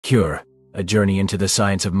Cure, A Journey into the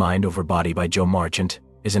Science of Mind over Body by Jo Marchant,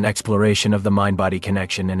 is an exploration of the mind-body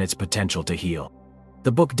connection and its potential to heal.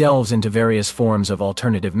 The book delves into various forms of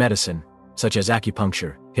alternative medicine, such as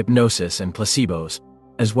acupuncture, hypnosis, and placebos,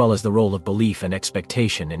 as well as the role of belief and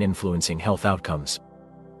expectation in influencing health outcomes.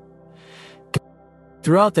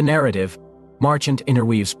 Throughout the narrative, Marchant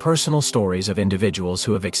interweaves personal stories of individuals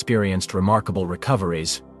who have experienced remarkable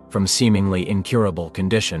recoveries from seemingly incurable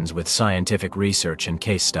conditions with scientific research and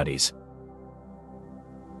case studies.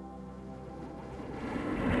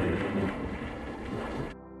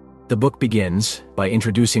 The book begins by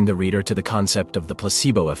introducing the reader to the concept of the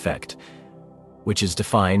placebo effect, which is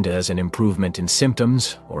defined as an improvement in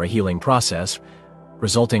symptoms or a healing process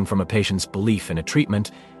resulting from a patient's belief in a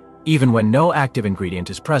treatment, even when no active ingredient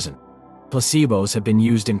is present. Placebos have been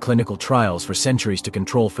used in clinical trials for centuries to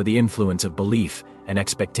control for the influence of belief and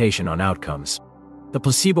expectation on outcomes. The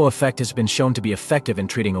placebo effect has been shown to be effective in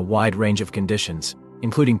treating a wide range of conditions,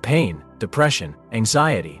 including pain, depression,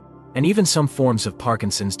 anxiety, and even some forms of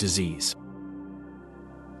Parkinson's disease.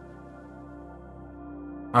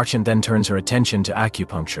 Marchant then turns her attention to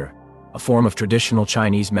acupuncture, a form of traditional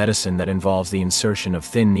Chinese medicine that involves the insertion of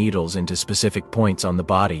thin needles into specific points on the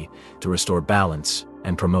body to restore balance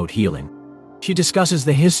and promote healing. She discusses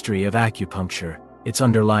the history of acupuncture, its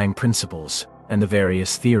underlying principles, and the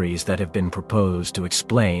various theories that have been proposed to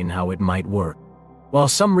explain how it might work. While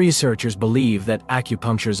some researchers believe that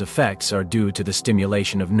acupuncture's effects are due to the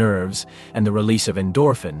stimulation of nerves and the release of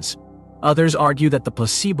endorphins, others argue that the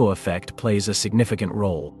placebo effect plays a significant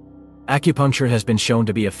role. Acupuncture has been shown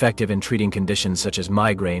to be effective in treating conditions such as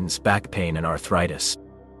migraines, back pain, and arthritis.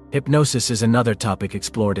 Hypnosis is another topic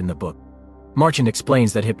explored in the book. Marchant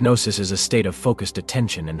explains that hypnosis is a state of focused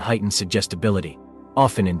attention and heightened suggestibility,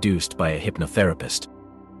 often induced by a hypnotherapist.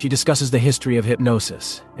 She discusses the history of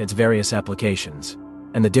hypnosis, its various applications,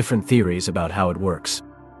 and the different theories about how it works.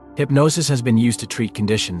 Hypnosis has been used to treat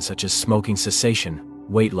conditions such as smoking cessation,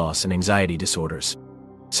 weight loss, and anxiety disorders.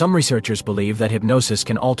 Some researchers believe that hypnosis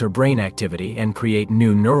can alter brain activity and create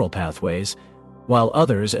new neural pathways, while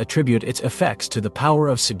others attribute its effects to the power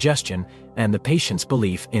of suggestion and the patient's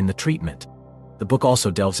belief in the treatment. The book also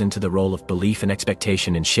delves into the role of belief and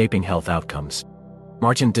expectation in shaping health outcomes.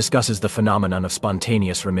 Marchant discusses the phenomenon of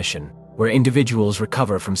spontaneous remission, where individuals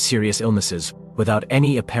recover from serious illnesses without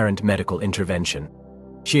any apparent medical intervention.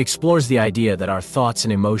 She explores the idea that our thoughts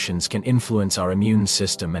and emotions can influence our immune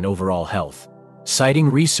system and overall health, citing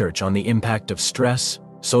research on the impact of stress,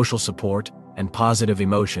 social support, and positive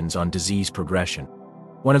emotions on disease progression.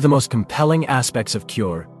 One of the most compelling aspects of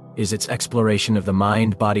Cure is its exploration of the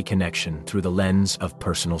mind-body connection through the lens of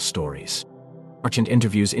personal stories. Marchant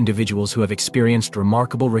interviews individuals who have experienced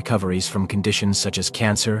remarkable recoveries from conditions such as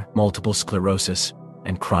cancer, multiple sclerosis,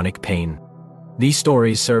 and chronic pain. These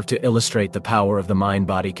stories serve to illustrate the power of the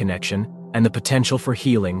mind-body connection and the potential for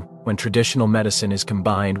healing when traditional medicine is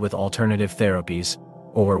combined with alternative therapies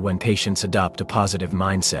or when patients adopt a positive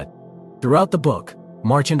mindset. Throughout the book,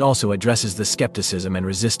 Marchant also addresses the skepticism and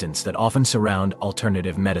resistance that often surround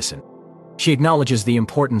alternative medicine. She acknowledges the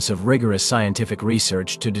importance of rigorous scientific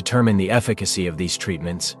research to determine the efficacy of these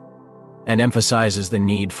treatments and emphasizes the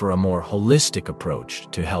need for a more holistic approach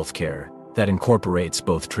to healthcare that incorporates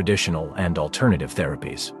both traditional and alternative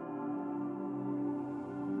therapies.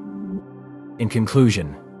 In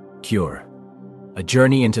conclusion, Cure, A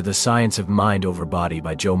Journey into the Science of Mind over Body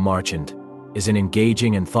by Jo Marchant is an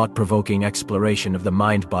engaging and thought-provoking exploration of the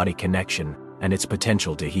mind-body connection and its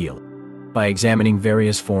potential to heal. By examining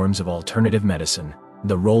various forms of alternative medicine,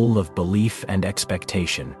 the role of belief and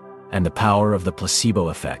expectation, and the power of the placebo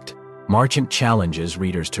effect, Marchant challenges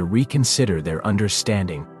readers to reconsider their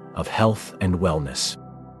understanding of health and wellness.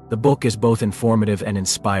 The book is both informative and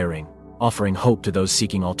inspiring, offering hope to those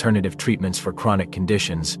seeking alternative treatments for chronic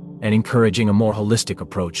conditions and encouraging a more holistic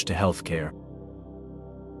approach to healthcare.